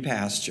green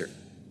pasture.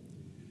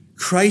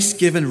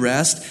 Christ-given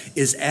rest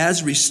is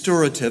as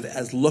restorative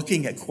as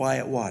looking at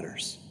quiet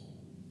waters.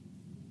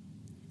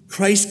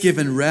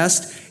 Christ-given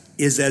rest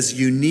is as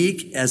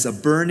unique as a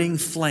burning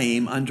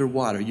flame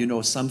underwater. You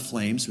know, some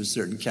flames with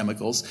certain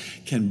chemicals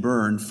can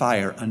burn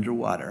fire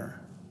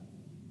underwater.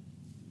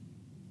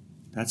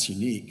 That's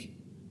unique.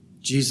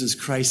 Jesus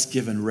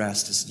Christ-given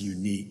rest is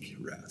unique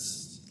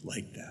rest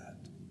like that.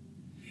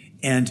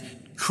 And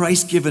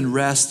Christ-given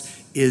rest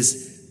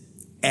is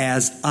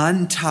as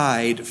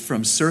untied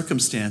from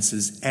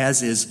circumstances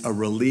as is a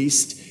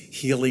released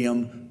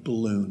helium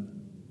balloon.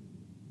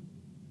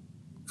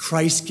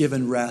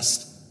 Christ-given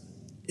rest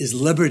is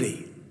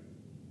liberty,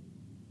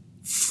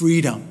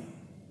 freedom,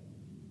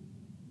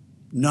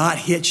 not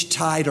hitched,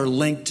 tied, or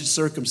linked to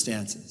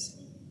circumstances.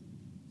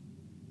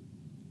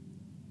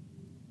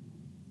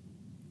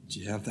 Do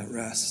you have that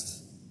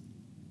rest?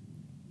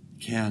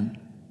 You can.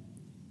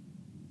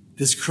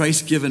 This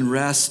Christ-given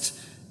rest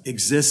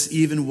exists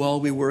even while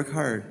we work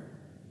hard.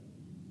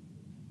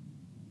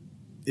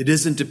 It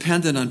isn't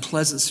dependent on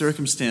pleasant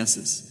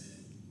circumstances.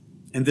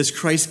 And this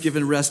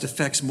Christ-given rest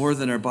affects more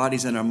than our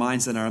bodies and our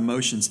minds and our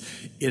emotions.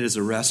 It is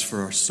a rest for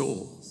our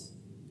souls.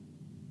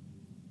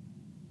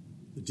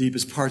 The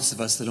deepest parts of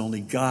us that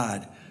only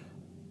God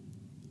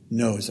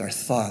knows, our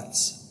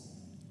thoughts,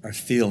 our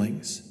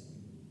feelings,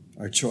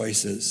 our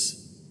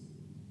choices,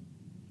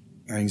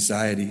 our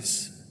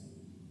anxieties,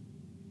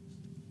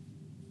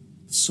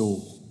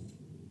 soul.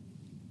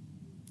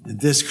 And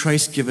this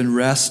Christ-given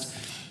rest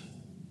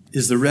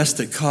is the rest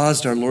that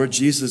caused our Lord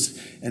Jesus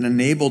and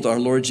enabled our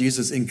Lord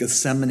Jesus in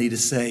Gethsemane to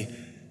say,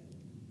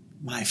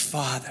 "My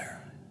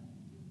Father,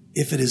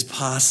 if it is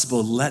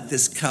possible, let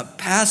this cup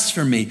pass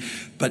from me,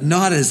 but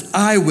not as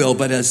I will,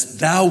 but as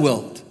thou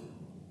wilt."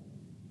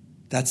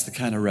 That's the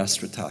kind of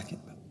rest we're talking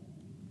about.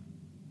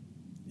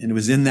 And it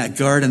was in that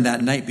garden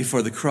that night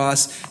before the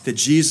cross that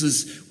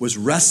Jesus was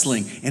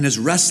wrestling, and his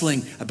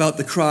wrestling about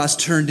the cross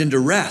turned into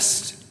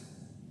rest.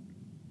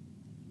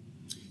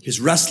 His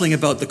wrestling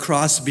about the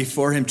cross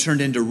before him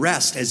turned into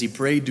rest as he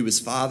prayed to his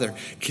Father,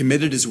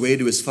 committed his way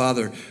to his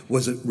Father,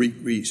 was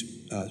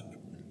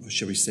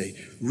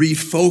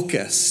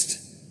refocused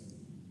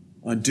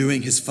on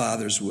doing his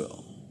Father's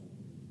will.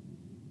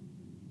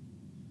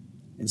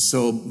 And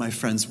so, my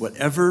friends,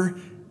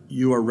 whatever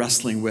you are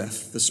wrestling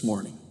with this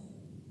morning,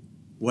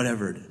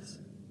 whatever it is,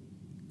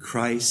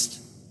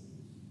 Christ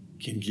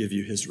can give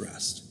you his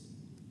rest.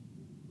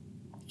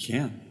 He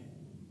can.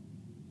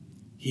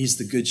 He's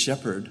the good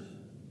shepherd,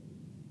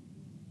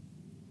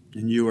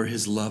 and you are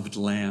his loved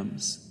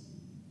lambs.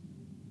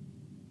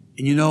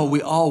 And you know,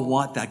 we all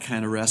want that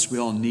kind of rest. We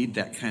all need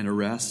that kind of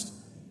rest.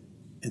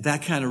 And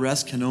that kind of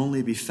rest can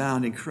only be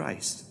found in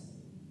Christ.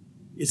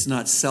 It's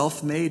not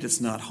self-made. It's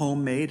not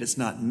homemade. It's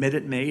not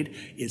minute-made.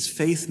 It's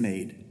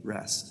faith-made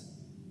rest.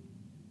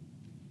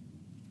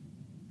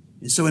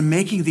 And so in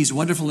making these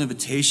wonderful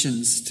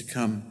invitations to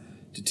come,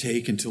 to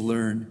take, and to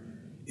learn,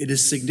 it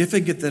is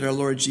significant that our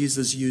Lord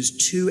Jesus used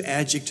two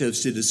adjectives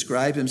to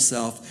describe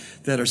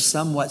himself that are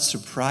somewhat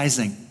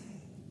surprising: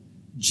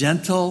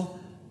 gentle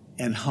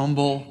and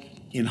humble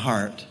in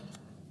heart.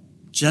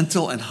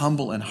 Gentle and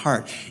humble in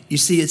heart. You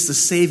see, it's the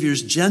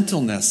Savior's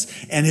gentleness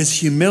and his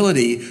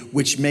humility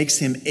which makes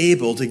him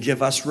able to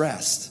give us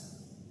rest.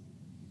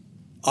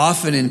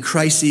 Often in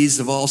crises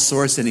of all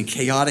sorts and in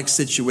chaotic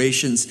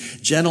situations,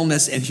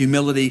 gentleness and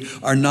humility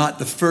are not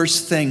the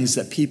first things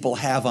that people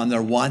have on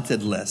their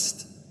wanted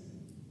list.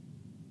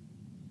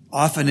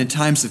 Often in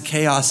times of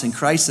chaos and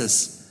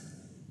crisis,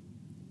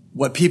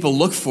 what people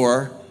look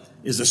for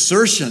is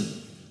assertion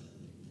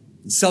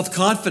and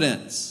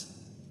self-confidence.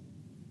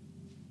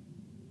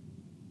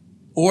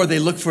 Or they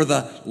look for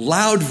the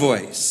loud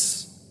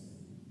voice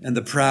and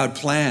the proud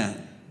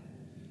plan.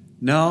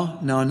 No,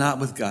 not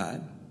with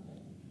God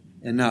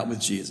and not with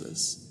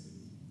Jesus.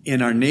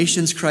 In our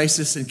nation's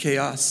crisis and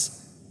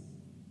chaos,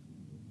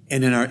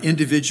 and in our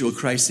individual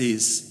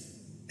crises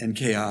and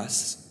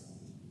chaos,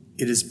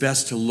 it is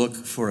best to look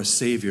for a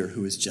Savior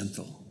who is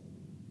gentle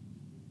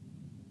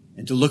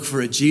and to look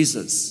for a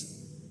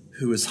Jesus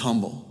who is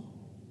humble.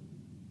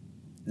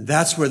 And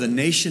that's where the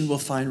nation will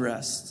find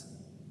rest.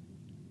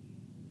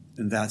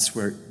 And that's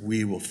where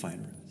we will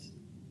find rest.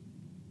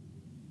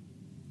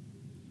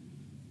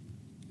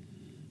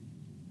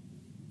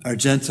 Our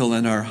gentle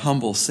and our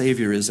humble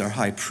Savior is our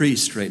high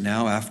priest right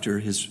now after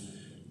his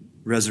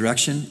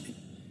resurrection.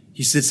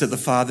 He sits at the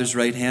Father's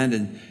right hand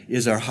and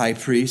is our high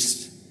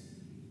priest.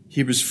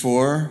 Hebrews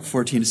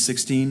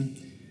 4:14-16.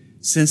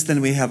 Since then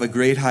we have a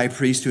great high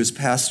priest who has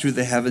passed through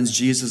the heavens,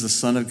 Jesus, the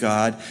Son of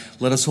God.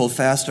 Let us hold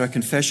fast our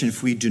confession.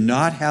 If we do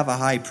not have a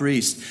high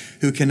priest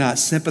who cannot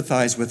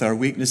sympathize with our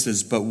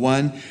weaknesses, but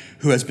one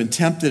who has been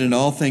tempted in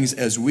all things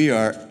as we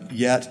are,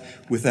 yet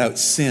without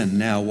sin.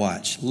 Now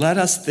watch. Let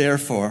us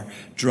therefore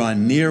draw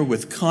near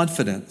with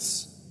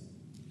confidence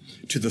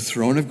to the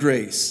throne of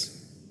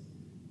grace,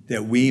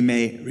 that we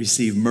may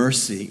receive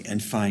mercy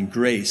and find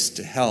grace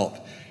to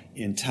help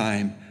in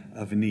time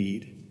of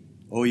need.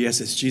 Oh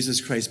yes, it's Jesus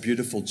Christ's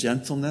beautiful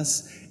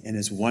gentleness and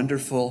his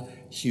wonderful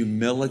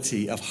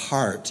humility of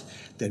heart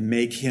that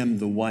make him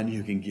the one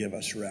who can give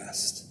us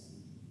rest.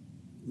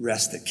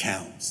 Rest that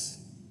counts.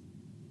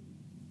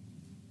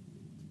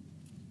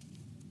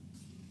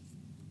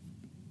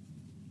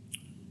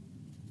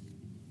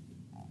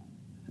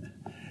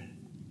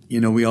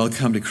 You know, we all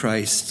come to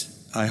Christ,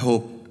 I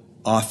hope,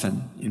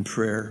 often in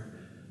prayer.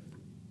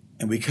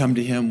 And we come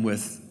to him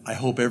with, I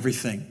hope,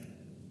 everything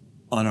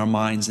on our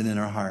minds and in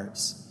our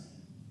hearts.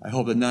 I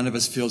hope that none of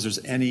us feels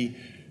there's any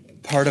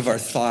part of our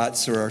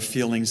thoughts or our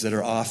feelings that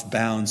are off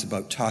bounds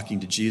about talking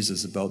to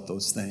Jesus about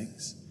those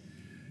things.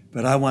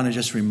 But I want to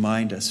just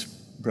remind us,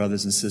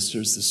 brothers and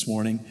sisters, this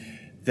morning,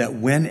 that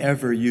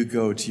whenever you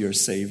go to your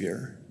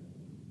Savior,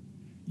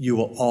 you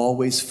will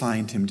always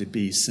find him to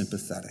be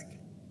sympathetic,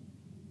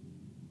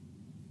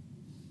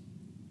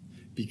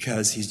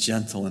 because he's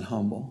gentle and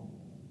humble.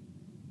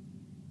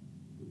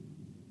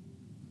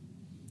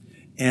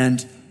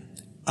 And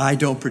I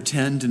don't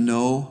pretend to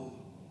know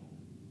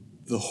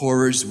the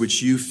horrors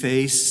which you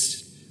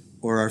face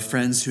or our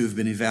friends who have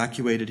been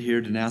evacuated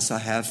here to Nassau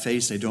have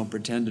faced. I don't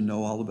pretend to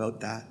know all about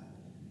that.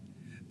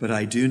 But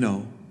I do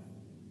know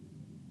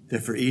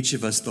that for each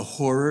of us, the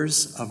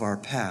horrors of our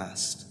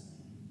past,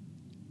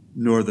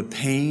 nor the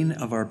pain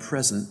of our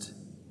present,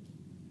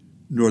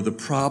 nor the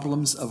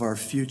problems of our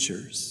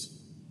futures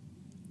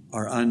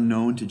are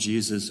unknown to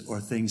Jesus or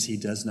things he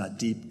does not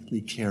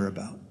deeply care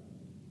about.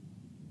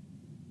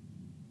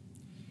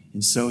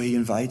 And so he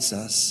invites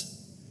us,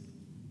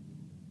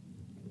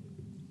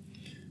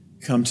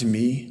 come to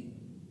me,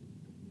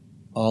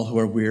 all who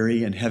are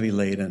weary and heavy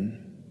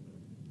laden,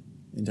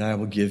 and I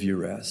will give you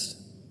rest.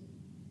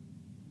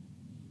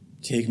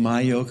 Take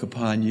my yoke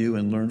upon you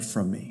and learn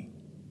from me,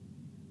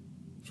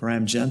 for I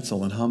am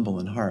gentle and humble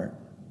in heart,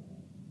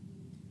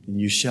 and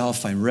you shall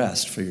find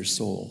rest for your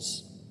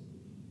souls.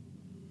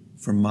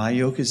 For my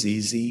yoke is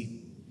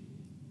easy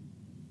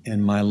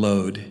and my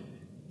load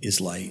is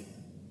light.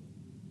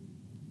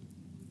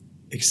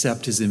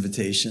 Accept his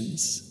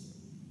invitations.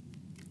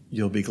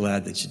 You'll be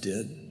glad that you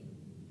did.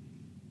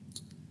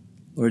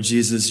 Lord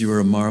Jesus, you are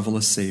a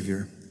marvelous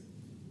Savior.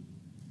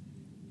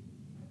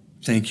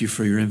 Thank you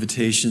for your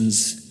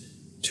invitations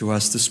to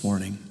us this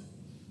morning.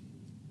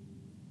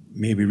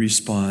 May we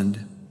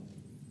respond,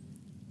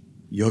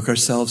 yoke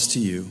ourselves to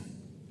you,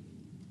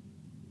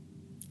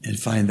 and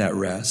find that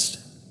rest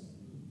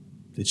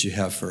that you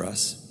have for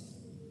us.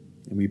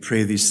 And we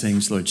pray these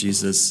things, Lord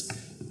Jesus,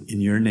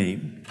 in your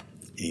name.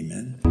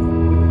 Amen.